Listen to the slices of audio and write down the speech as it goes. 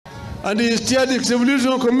And he steered the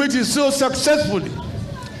revolution committee so successfully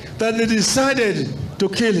that they decided to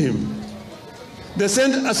kill him. They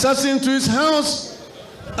sent assassins to his house,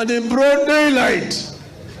 and in broad daylight,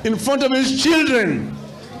 in front of his children,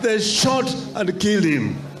 they shot and killed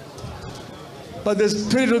him. But the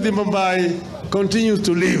spirit of the Mumbai continues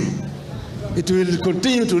to live. It will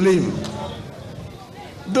continue to live.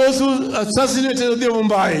 Those who assassinated the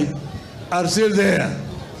Mumbai are still there.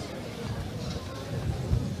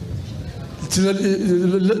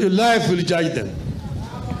 Life will judge them.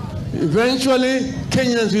 Eventually,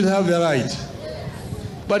 Kenyans will have the right.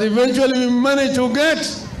 But eventually, we manage to get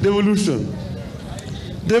devolution.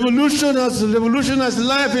 Devolution has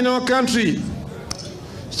life in our country.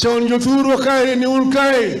 Chonjoturu kai ni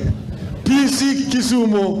unkai, PC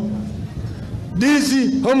Kisumo,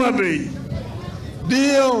 DC Homa Bay,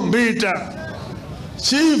 Dio Mbita,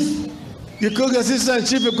 Chief, Gikoga Assistant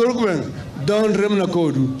Chief Ekurukwen, Don Remna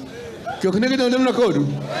Kodu. Kyoknegi Don Remna Kodu.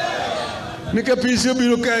 Nika PC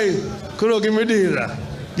Birukai, Kurogi Medira,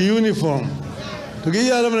 the uniform. To get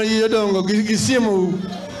Yaramana Yodongo, Gisimu.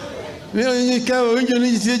 Ni kawa winjo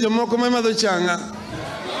ni jisiye moko mama do changa.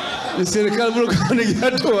 Ni serikali bro kani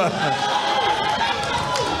gatoa.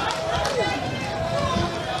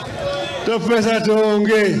 To pesa to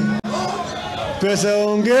onge. Pesa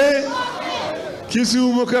onge.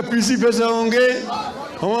 Kisumu ka PC pesa onge.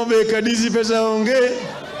 Homa Bay kadisi pesa onge.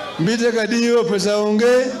 Mbite kadiyo pesa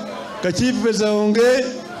onge. Kachifu pesa onge.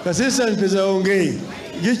 Kasisa pesa onge.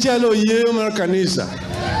 Gichalo yeo mara kanisa.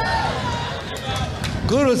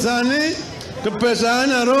 Kuro sani, to pesa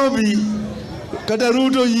Nairobi, kata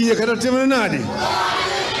Ruto yiye kata temene nadi.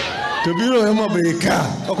 To biro Homa Bay ka.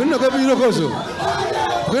 Okino ka biro koso.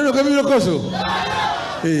 Okino ka biro koso.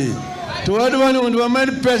 To wadwani wanda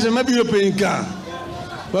wamadi pesa mabiro penka.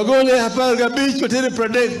 Wagole hapar gabich, watere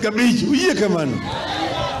Pradesh gabich. Uye kamano.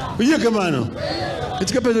 Uye kamano.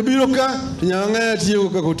 Itika pesa biro ka, nyangaya tiyo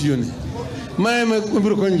kakotiyoni. Mae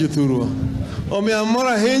mbiro konjo thurua. Ome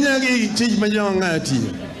amora henya gi tij majonga ngati.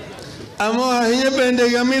 Amora henya bende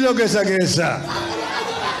gamilo gesa.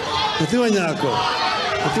 Atiwa nyako.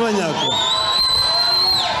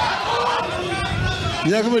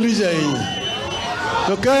 Nyako melija hii.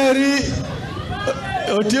 To kairi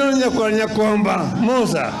otio nyakwamba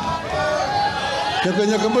Mosa.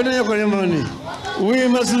 Nyako mbona nyakwamba mani. We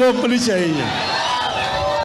must love police hii.